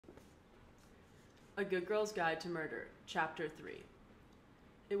A Good Girl's Guide to Murder, Chapter 3.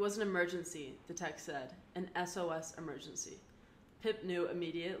 It was an emergency, the text said, an SOS emergency. Pip knew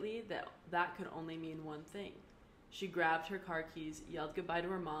immediately that that could only mean one thing. She grabbed her car keys, yelled goodbye to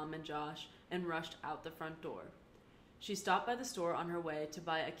her mom and Josh, and rushed out the front door. She stopped by the store on her way to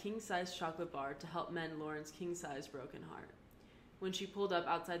buy a king-size chocolate bar to help mend Lauren's king-size broken heart. When she pulled up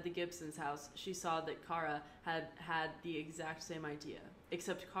outside the Gibsons' house, she saw that Kara had the exact same idea,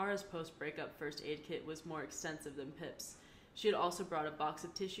 except Kara's post-breakup first aid kit was more extensive than Pip's. She had also brought a box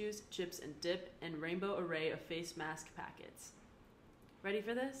of tissues, chips and dip, and rainbow array of face mask packets. "Ready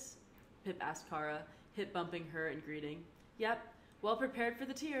for this?" Pip asked Kara, hip bumping her in greeting. "Yep, well prepared for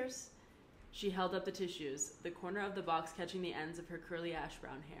the tears." She held up the tissues, the corner of the box catching the ends of her curly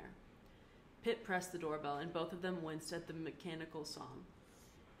ash-brown hair. Pip pressed the doorbell, and both of them winced at the mechanical song.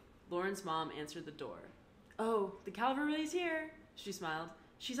 Lauren's mom answered the door. "Oh, the cavalry's here," she smiled.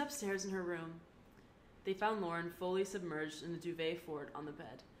 "She's upstairs in her room." They found Lauren fully submerged in a duvet fort on the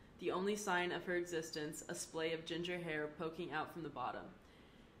bed, the only sign of her existence a splay of ginger hair poking out from the bottom.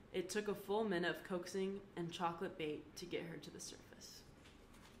 It took a full minute of coaxing and chocolate bait to get her to the surface.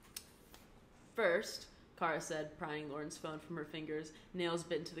 "First," Kara said, prying Lauren's phone from her fingers, nails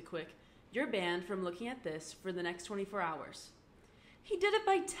bitten to the quick, "you're banned from looking at this for the next 24 hours. "He did it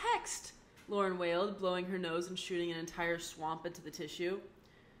by text!" Lauren wailed, blowing her nose and shooting an entire swamp into the tissue.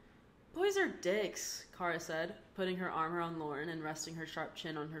 "Boys are dicks," Kara said, putting her arm around Lauren and resting her sharp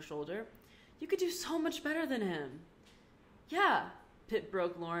chin on her shoulder. "You could do so much better than him." "Yeah," Pip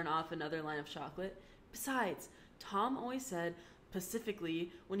broke Lauren off another line of chocolate. "Besides, Tom always said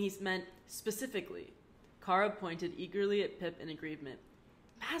pacifically when he's meant specifically." Kara pointed eagerly at Pip in agreement.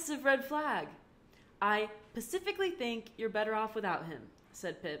 "Massive red flag." "I pacifically think you're better off without him,"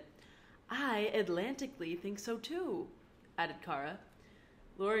 said Pip. "I Atlantically think so too," added Kara.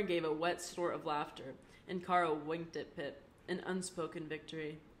 Lauren gave a wet snort of laughter, and Kara winked at Pip, an unspoken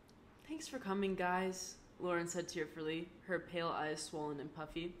victory. "Thanks for coming, guys," Lauren said tearfully, her pale eyes swollen and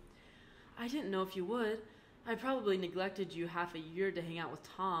puffy. "I didn't know if you would. I probably neglected you half a year to hang out with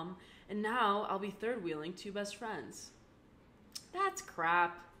Tom, and now I'll be third-wheeling two best friends." "That's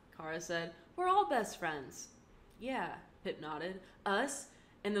crap," Kara said. "We're all best friends." "Yeah," Pip nodded. "Us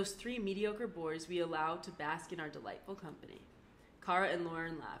and those three mediocre boys we allow to bask in our delightful company." Kara and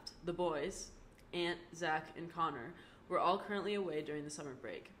Lauren laughed. The boys, Ant, Zach, and Connor, were all currently away during the summer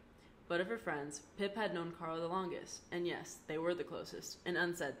break. But of her friends, Pip had known Kara the longest, and yes, they were the closest, an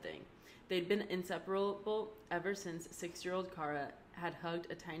unsaid thing. They'd been inseparable ever since 6-year-old Kara had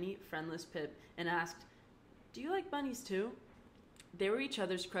hugged a tiny, friendless Pip and asked, "Do you like bunnies too?" They were each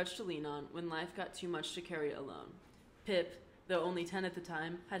other's crutch to lean on when life got too much to carry alone. Pip, though only 10 at the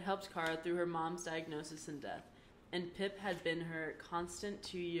time, had helped Kara through her mom's diagnosis and death, and Pip had been her constant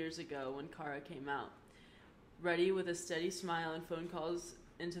 2 years ago when Kara came out, ready with a steady smile and phone calls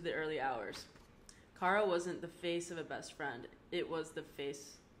into the early hours. Kara wasn't the face of a best friend, it was the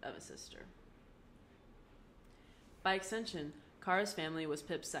face of a sister. By extension, Kara's family was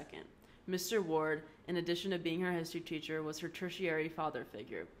Pip's second. Mr. Ward, in addition to being her history teacher, was her tertiary father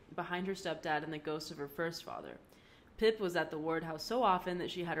figure, behind her stepdad and the ghost of her first father. Pip was at the Ward house so often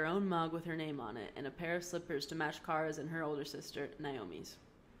that she had her own mug with her name on it and a pair of slippers to match Kara's and her older sister, Naomi's.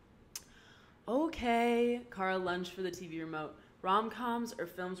 "Okay," Kara lunged for the TV remote. "Rom-coms or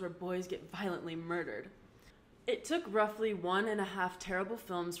films where boys get violently murdered." It took roughly 1.5 terrible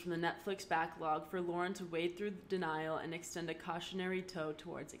films from the Netflix backlog for Lauren to wade through denial and extend a cautionary toe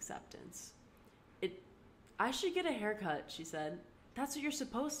towards acceptance. "I should get a haircut," she said. "That's what you're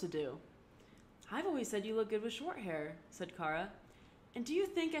supposed to do." "I've always said you look good with short hair," said Kara. "And do you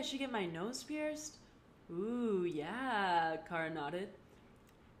think I should get my nose pierced?" "Ooh, yeah," Kara nodded.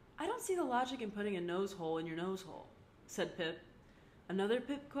 "I don't see the logic in putting a nose hole in your nose hole," said Pip. "Another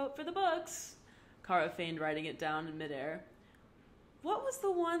Pip quote for the books." Kara feigned writing it down in midair. "What was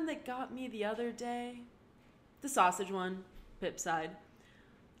the one that got me the other day?" "The sausage one," Pip sighed.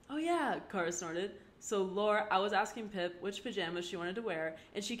 "Oh yeah," Kara snorted. "So Laura, I was asking Pip which pajamas she wanted to wear,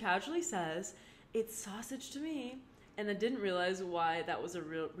 and she casually says, 'It's sausage to me,' and I didn't realize why that was a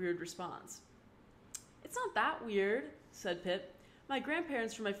weird response." "It's not that weird," said Pip. "My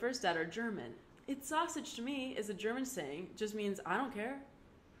grandparents from my first dad are German. 'It's sausage to me' is a German saying, just means I don't care."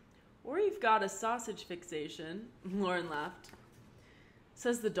 "Or you've got a sausage fixation," Lauren laughed.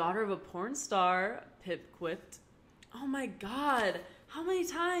 "Says the daughter of a porn star," Pip quipped. "Oh my god, how many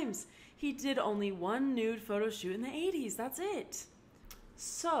times? He did only one nude photo shoot in the 80s, that's it."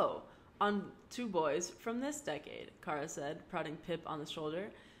 "So, on Two Boys from this decade," Kara said, prodding Pip on the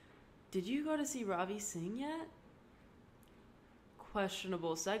shoulder. "Did you go to see Ravi Singh yet?"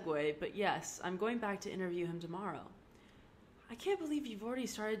 questionable segue, but yes, I'm going back to interview him tomorrow. I can't believe you've already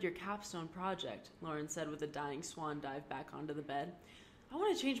started your capstone project, Lauren said with a dying swan dive back onto the bed. I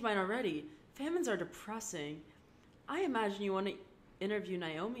want to change mine already. Famines are depressing. I imagine you want to interview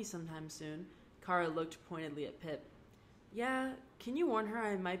Naomi sometime soon. Kara looked pointedly at Pip. Yeah, can you warn her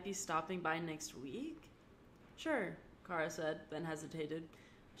I might be stopping by next week? Sure, Kara said, then hesitated.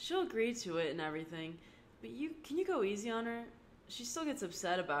 She'll agree to it and everything, but can you go easy on her? She still gets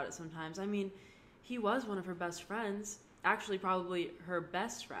upset about it sometimes. I mean, he was one of her best friends. Actually, probably her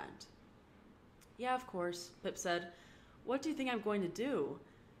best friend. Yeah, of course, Pip said. What do you think I'm going to do?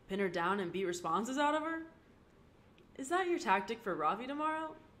 Pin her down and beat responses out of her? Is that your tactic for Ravi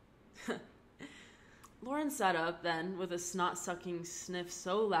tomorrow? Lauren sat up then, with a snot-sucking sniff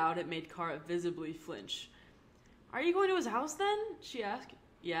so loud it made Kara visibly flinch. Are you going to his house then? She asked.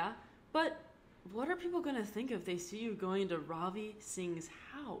 Yeah, but what are people going to think if they see you going to Ravi Singh's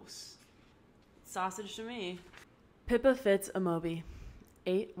house? Sausage to me. Pippa Fitz Amobi,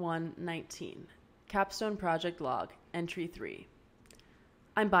 8/1/19. Capstone Project Log, Entry 3.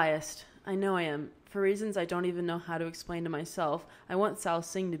 I'm biased. I know I am. For reasons I don't even know how to explain to myself, I want Sal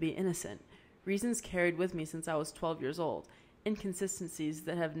Singh to be innocent. Reasons carried with me since I was 12 years old. Inconsistencies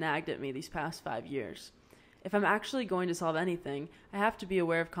that have nagged at me these past 5 years. If I'm actually going to solve anything, I have to be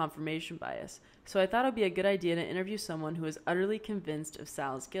aware of confirmation bias, so I thought it would be a good idea to interview someone who is utterly convinced of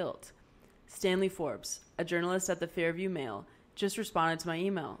Sal's guilt. Stanley Forbes, a journalist at the Fairview Mail, just responded to my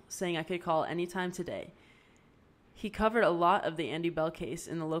email, saying I could call any time today. He covered a lot of the Andy Bell case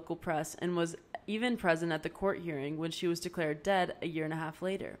in the local press and was even present at the court hearing when she was declared dead a year and a half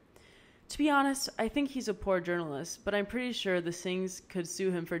later. To be honest, I think he's a poor journalist, but I'm pretty sure the Singhs could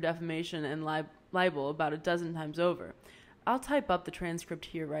sue him for defamation and libel about a dozen times over. I'll type up the transcript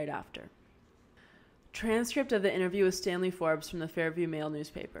here right after. Transcript of the interview with Stanley Forbes from the Fairview Mail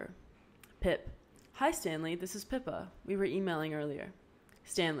newspaper. Pip. Hi, Stanley. This is Pippa. We were emailing earlier.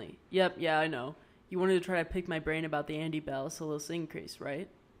 Stanley. Yep, yeah, I know. You wanted to try to pick my brain about the Andy Bell Salil Singh case, right?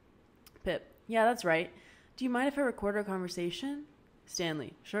 Pip. Yeah, that's right. Do you mind if I record our conversation?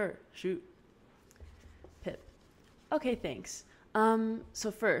 Stanley. Sure. Shoot. Pip. Okay, thanks.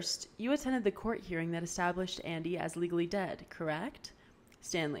 So first, you attended the court hearing that established Andy as legally dead, correct?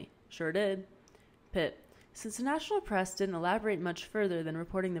 Stanley. Sure did. Pip. Since the national press didn't elaborate much further than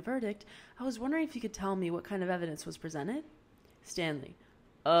reporting the verdict, I was wondering if you could tell me what kind of evidence was presented? Stanley.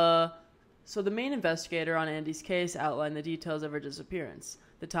 So the main investigator on Andy's case outlined the details of her disappearance,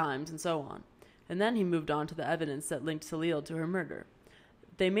 the times, and so on. And then he moved on to the evidence that linked Salil to her murder.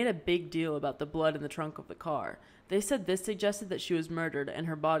 They made a big deal about the blood in the trunk of the car. They said this suggested that she was murdered and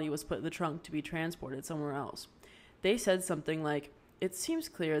her body was put in the trunk to be transported somewhere else. They said something like, it seems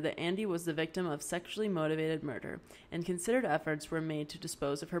clear that Andy was the victim of sexually motivated murder, and considered efforts were made to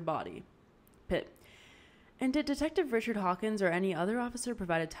dispose of her body. Pip. And did Detective Richard Hawkins or any other officer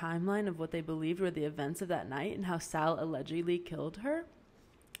provide a timeline of what they believed were the events of that night and how Sal allegedly killed her?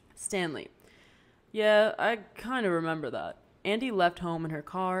 Stanley. Yeah, I kind of remember that. Andy left home in her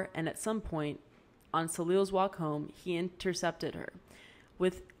car, and at some point, on Salil's walk home, he intercepted her.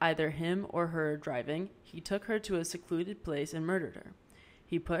 With either him or her driving, he took her to a secluded place and murdered her.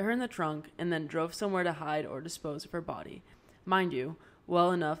 He put her in the trunk and then drove somewhere to hide or dispose of her body. Mind you,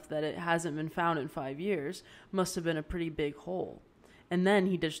 well enough that it hasn't been found in 5 years, must have been a pretty big hole. And then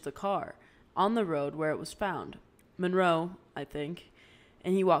he ditched the car, on the road where it was found. Monroe, I think,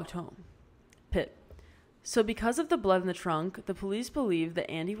 and he walked home. Pip. So because of the blood in the trunk, the police believe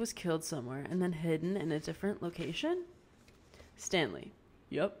that Andy was killed somewhere and then hidden in a different location? Stanley.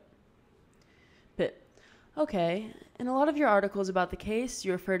 Yep. Pip. Okay, in a lot of your articles about the case,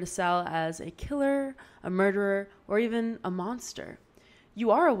 you refer to Sal as a killer, a murderer, or even a monster.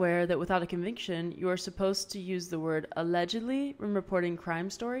 You are aware that without a conviction, you are supposed to use the word allegedly when reporting crime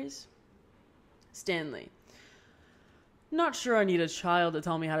stories? Stanley. Not sure I need a child to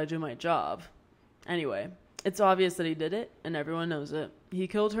tell me how to do my job. Anyway, it's obvious that he did it, and everyone knows it. He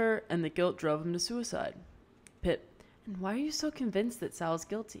killed her, and the guilt drove him to suicide. Pip. And why are you so convinced that Sal's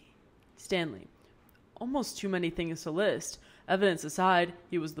guilty? Stanley. Almost too many things to list. Evidence aside,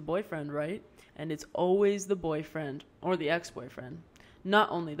 he was the boyfriend, right? And it's always the boyfriend, or the ex-boyfriend.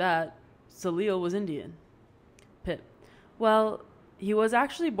 Not only that, Salil was Indian. Pip. Well, he was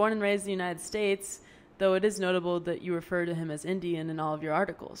actually born and raised in the United States, though it is notable that you refer to him as Indian in all of your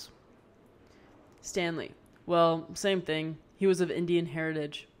articles. Stanley. Well, same thing. He was of Indian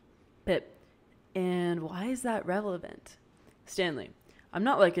heritage. Pip. And why is that relevant? Stanley. I'm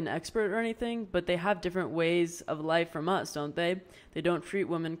not like an expert or anything, but they have different ways of life from us, don't they? They don't treat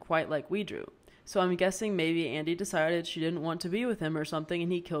women quite like we do. So I'm guessing maybe Andy decided she didn't want to be with him or something, and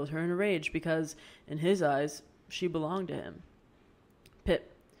he killed her in a rage because, in his eyes, she belonged to him.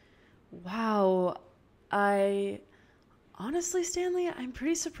 Pip. Wow. Honestly, Stanley, I'm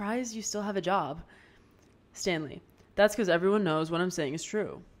pretty surprised you still have a job. Stanley. That's because everyone knows what I'm saying is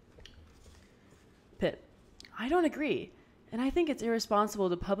true. Pip. I don't agree. And I think it's irresponsible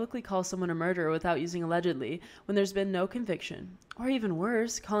to publicly call someone a murderer without using allegedly when there's been no conviction. Or even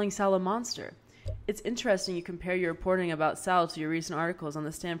worse, calling Sal a monster. It's interesting you compare your reporting about Sal to your recent articles on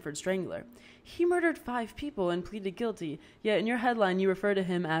the Stanford Strangler. He murdered 5 people and pleaded guilty, yet in your headline you refer to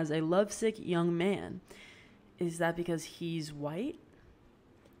him as a lovesick young man. Is that because he's white?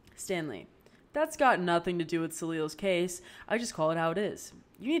 Stanley. That's got nothing to do with Salil's case. I just call it how it is.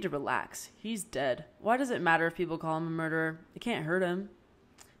 You need to relax. He's dead. Why does it matter if people call him a murderer? It can't hurt him.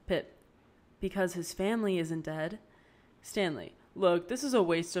 Pip. Because his family isn't dead. Stanley. Look, this is a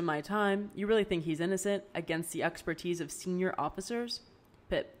waste of my time. You really think he's innocent against the expertise of senior officers?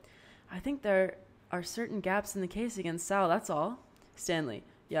 Pip. I think there are certain gaps in the case against Sal, that's all. Stanley.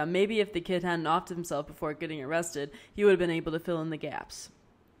 Yeah, maybe if the kid hadn't offed himself before getting arrested, he would have been able to fill in the gaps.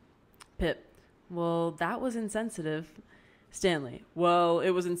 Pip. Well, that was insensitive. Stanley. Well, it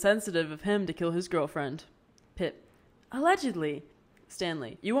was insensitive of him to kill his girlfriend. Pip. Allegedly.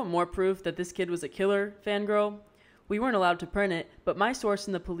 Stanley. You want more proof that this kid was a killer, fangirl? We weren't allowed to print it, but my source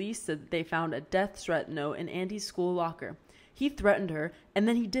in the police said that they found a death threat note in Andy's school locker. He threatened her, and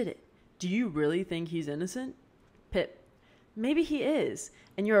then he did it. Do you really think he's innocent? Pip. Maybe he is,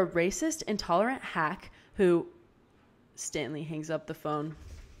 and you're a racist, intolerant hack who... Stanley hangs up the phone.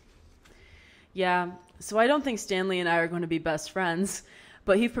 Yeah, so I don't think Stanley and I are going to be best friends,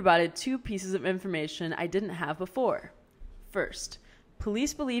 but he provided 2 pieces of information I didn't have before. First,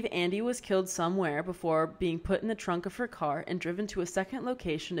 police believe Andy was killed somewhere before being put in the trunk of her car and driven to a second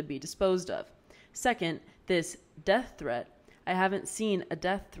location to be disposed of. Second, this death threat. I haven't seen a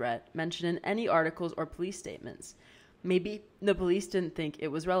death threat mentioned in any articles or police statements. Maybe the police didn't think it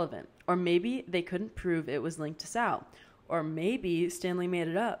was relevant, or maybe they couldn't prove it was linked to Sal, or maybe Stanley made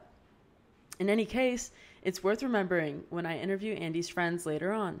it up. In any case, it's worth remembering when I interview Andy's friends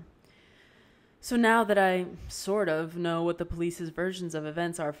later on. So now that I sort of know what the police's versions of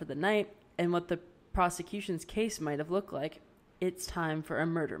events are for the night and what the prosecution's case might have looked like, it's time for a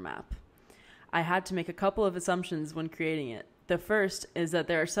murder map. I had to make a couple of assumptions when creating it. The first is that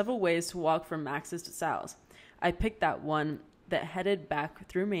there are several ways to walk from Max's to Sal's. I picked that one that headed back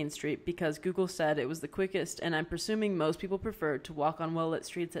through Main Street because Google said it was the quickest, and I'm presuming most people prefer to walk on well-lit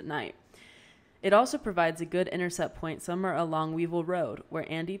streets at night. It also provides a good intercept point somewhere along Weevil Road, where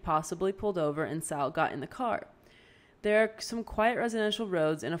Andy possibly pulled over and Sal got in the car. There are some quiet residential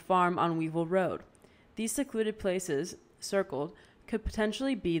roads and a farm on Weevil Road. These secluded places, circled, could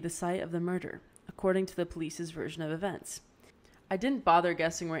potentially be the site of the murder, according to the police's version of events. I didn't bother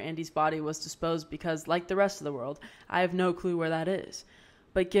guessing where Andy's body was disposed because, like the rest of the world, I have no clue where that is.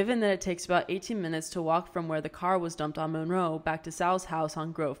 But given that it takes about 18 minutes to walk from where the car was dumped on Monroe back to Sal's house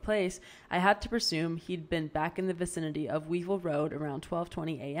on Grove Place, I had to presume he'd been back in the vicinity of Weevil Road around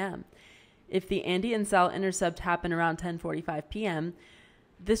 12:20 a.m. If the Andy and Sal intercept happened around 10:45 p.m.,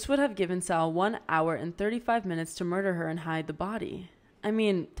 this would have given Sal 1 hour and 35 minutes to murder her and hide the body. I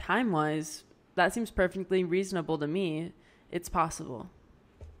mean, time-wise, that seems perfectly reasonable to me. It's possible.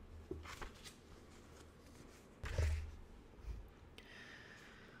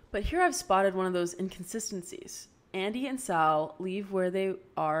 But here I've spotted one of those inconsistencies. Andy and Sal leave where they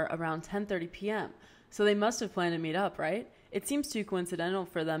are around 10:30 p.m., so they must have planned to meet up, right? It seems too coincidental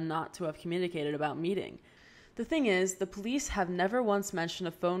for them not to have communicated about meeting. The thing is, the police have never once mentioned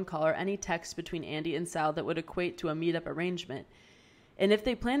a phone call or any text between Andy and Sal that would equate to a meetup arrangement. And if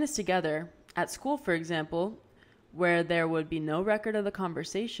they planned this together, at school for example, where there would be no record of the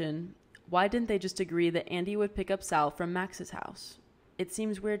conversation, why didn't they just agree that Andy would pick up Sal from Max's house? It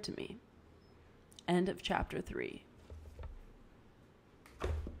seems weird to me. End of chapter 3.